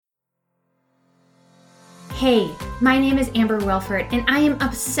Hey, my name is Amber Wilford, and I am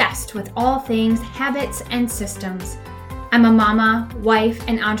obsessed with all things habits and systems. I'm a mama, wife,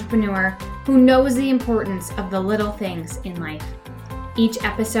 and entrepreneur who knows the importance of the little things in life. Each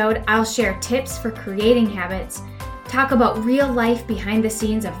episode, I'll share tips for creating habits, talk about real life behind the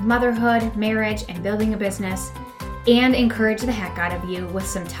scenes of motherhood, marriage, and building a business, and encourage the heck out of you with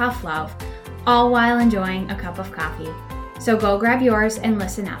some tough love, all while enjoying a cup of coffee. So go grab yours and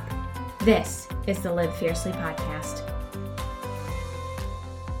listen up. This is the Live Fiercely podcast.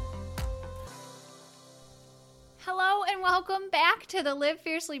 Hello and welcome back to the Live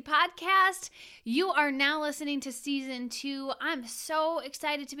Fiercely podcast. You are now listening to season 2. I'm so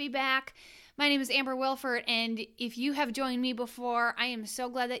excited to be back. My name is Amber Wilford, and if you have joined me before, I am so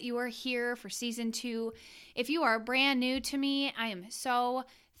glad that you are here for season 2. If you are brand new to me, I am so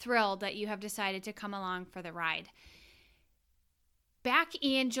thrilled that you have decided to come along for the ride. Back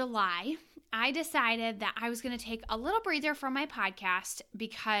in July, I decided that I was going to take a little breather from my podcast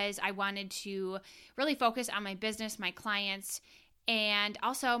because I wanted to really focus on my business, my clients, and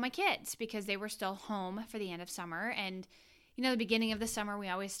also my kids because they were still home for the end of summer. And you know, the beginning of the summer, we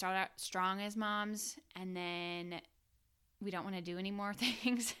always start out strong as moms, and then we don't want to do any more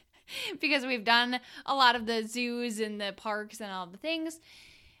things because we've done a lot of the zoos and the parks and all the things.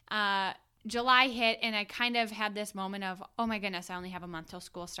 July hit, and I kind of had this moment of, oh my goodness, I only have a month till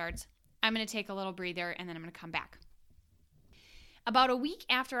school starts. I'm going to take a little breather, and then I'm going to come back. About a week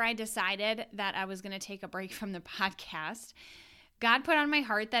after I decided that I was going to take a break from the podcast, God put on my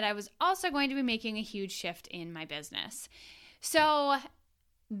heart that I was also going to be making a huge shift in my business. So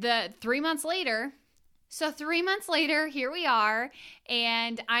 3 months later, here we are,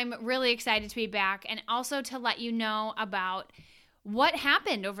 and I'm really excited to be back and also to let you know about what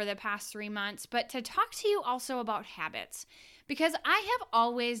happened over the past 3 months, but to talk to you also about habits, because I have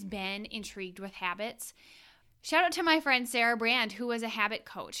always been intrigued with habits. Shout out to my friend Sarah Brand, who was a habit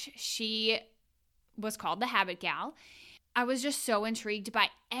coach. She was called the Habit Gal. I was just so intrigued by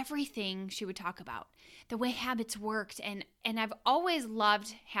everything she would talk about, the way habits worked, and I've always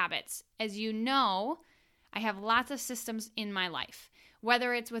loved habits. As you know, I have lots of systems in my life,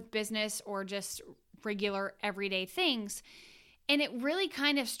 whether it's with business or just regular everyday things. And it really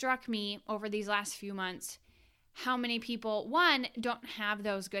kind of struck me over these last few months how many people, one, don't have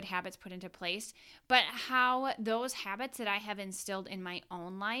those good habits put into place, but how those habits that I have instilled in my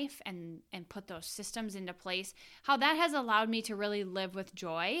own life and put those systems into place, how that has allowed me to really live with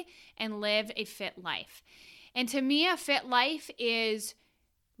joy and live a fit life. And to me, a fit life is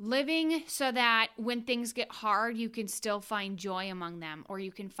living so that when things get hard, you can still find joy among them, or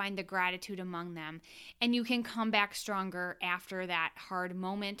you can find the gratitude among them, and you can come back stronger after that hard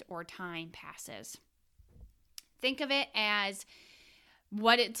moment or time passes. Think of it as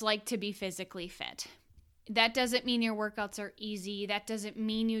what it's like to be physically fit. That doesn't mean your workouts are easy. That doesn't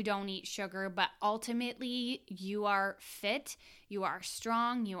mean you don't eat sugar, but ultimately you are fit, you are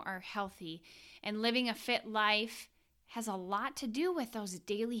strong, you are healthy. And living a fit life has a lot to do with those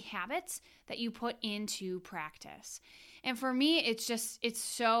daily habits that you put into practice. And for me, it's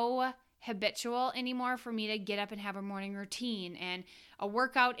so habitual anymore for me to get up and have a morning routine, and a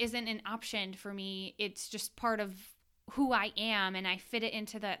workout isn't an option for me. It's just part of who I am, and I fit it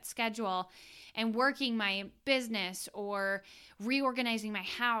into that schedule. And working my business or reorganizing my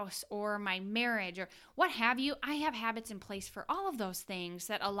house or my marriage or what have you, I have habits in place for all of those things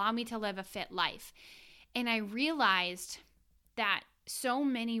that allow me to live a fit life. And I realized that so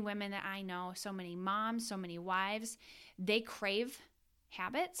many women that I know, so many moms, so many wives, they crave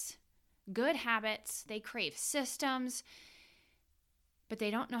habits, good habits. They crave systems, but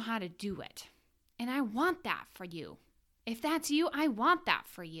they don't know how to do it. And I want that for you. If that's you, I want that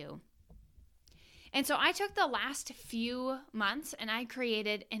for you. And so I took the last few months and I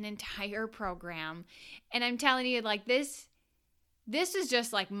created an entire program. And I'm telling you, like, this is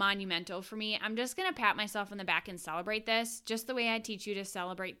just like monumental for me. I'm just going to pat myself on the back and celebrate this, just the way I teach you to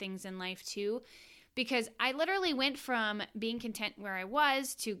celebrate things in life too. Because I literally went from being content where I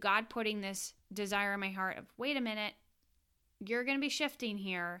was to God putting this desire in my heart of, wait a minute, you're going to be shifting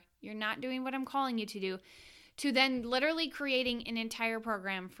here. You're not doing what I'm calling you to do. To then literally creating an entire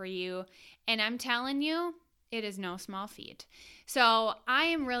program for you. And I'm telling you, it is no small feat. So I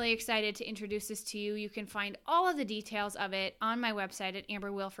am really excited to introduce this to you. You can find all of the details of it on my website at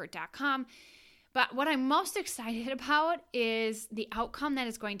amberwilford.com. But what I'm most excited about is the outcome that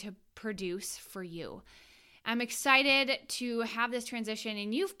is going to produce for you. I'm excited to have this transition,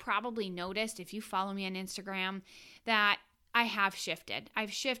 and you've probably noticed if you follow me on Instagram that I have shifted.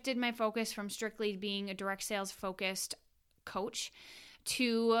 I've shifted my focus from strictly being a direct sales focused coach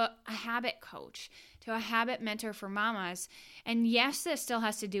to a habit coach, to a habit mentor for mamas. And yes, this still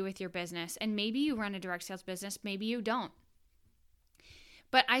has to do with your business. And maybe you run a direct sales business, maybe you don't.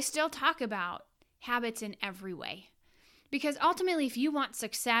 But I still talk about habits in every way. Because ultimately, if you want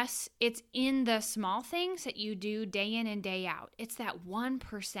success, it's in the small things that you do day in and day out. It's that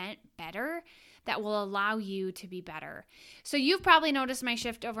 1% better that will allow you to be better. So you've probably noticed my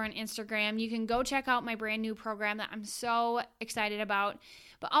shift over on Instagram. You can go check out my brand new program that I'm so excited about.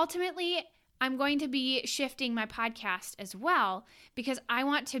 But ultimately, I'm going to be shifting my podcast as well because I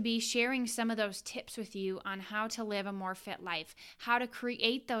want to be sharing some of those tips with you on how to live a more fit life, how to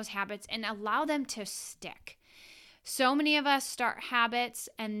create those habits and allow them to stick. So many of us start habits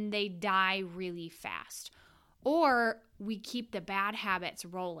and they die really fast. Or we keep the bad habits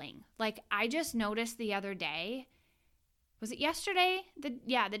rolling. Like I just noticed the other day, was it yesterday?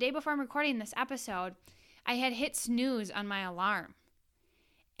 The day before I'm recording this episode, I had hit snooze on my alarm.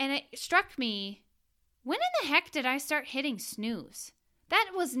 And it struck me, when in the heck did I start hitting snooze?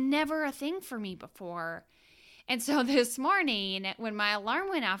 That was never a thing for me before. And so this morning, when my alarm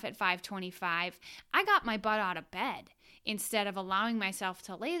went off at 5:25, I got my butt out of bed. Instead of allowing myself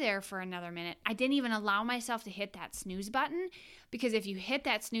to lay there for another minute, I didn't even allow myself to hit that snooze button, because if you hit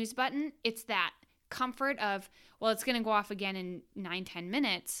that snooze button, it's that comfort of, well, it's going to go off again in 9-10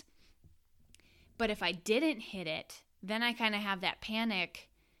 minutes. But if I didn't hit it, then I kind of have that panic.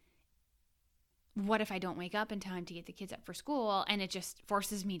 What if I don't wake up in time to get the kids up for school? And it just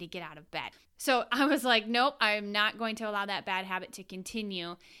forces me to get out of bed. So I was like, nope, I'm not going to allow that bad habit to continue.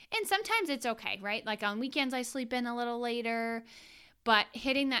 And sometimes it's okay, right? Like on weekends, I sleep in a little later, but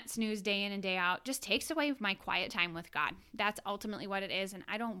hitting that snooze day in and day out just takes away my quiet time with God. That's ultimately what it is. And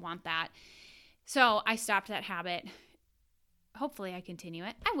I don't want that. So I stopped that habit. Hopefully I continue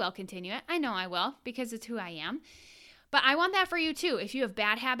it. I will continue it. I know I will, because it's who I am. But I want that for you too. If you have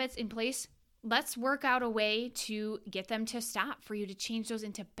bad habits in place, let's work out a way to get them to stop, for you to change those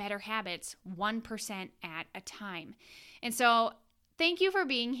into better habits, 1% at a time. And so thank you for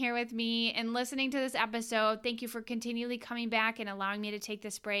being here with me and listening to this episode. Thank you for continually coming back and allowing me to take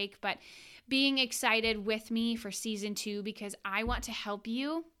this break, but being excited with me for season 2, because I want to help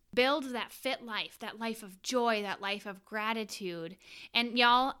you build that fit life, that life of joy, that life of gratitude. And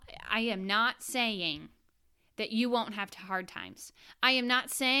y'all, I am not saying that you won't have hard times. I am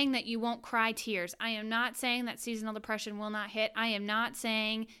not saying that you won't cry tears. I am not saying that seasonal depression will not hit. I am not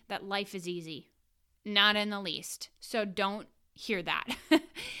saying that life is easy. Not in the least. So don't hear that.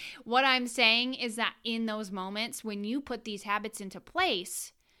 What I'm saying is that in those moments, when you put these habits into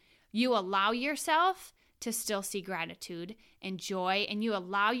place, you allow yourself to still see gratitude and joy, and you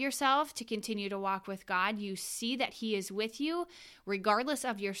allow yourself to continue to walk with God. You see that He is with you regardless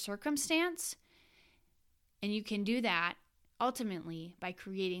of your circumstance. And you can do that ultimately by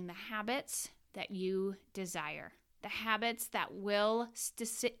creating the habits that you desire, the habits that will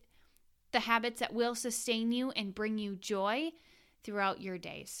sustain you and bring you joy throughout your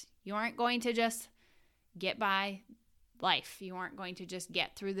days. You aren't going to just get by life. You aren't going to just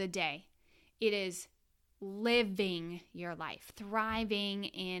get through the day. It is living your life, thriving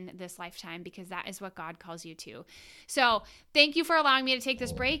in this lifetime, because that is what God calls you to. So thank you for allowing me to take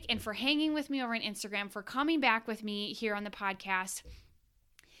this break and for hanging with me over on Instagram, for coming back with me here on the podcast.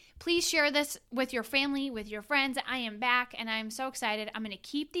 Please share this with your family, with your friends. I am back and I'm so excited. I'm going to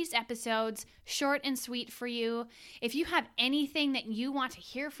keep these episodes short and sweet for you. If you have anything that you want to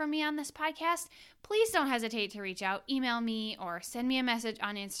hear from me on this podcast, please don't hesitate to reach out, email me, or send me a message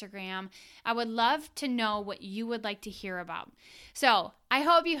on Instagram. I would love to know what you would like to hear about. So I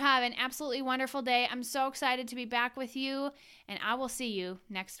hope you have an absolutely wonderful day. I'm so excited to be back with you, and I will see you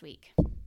next week.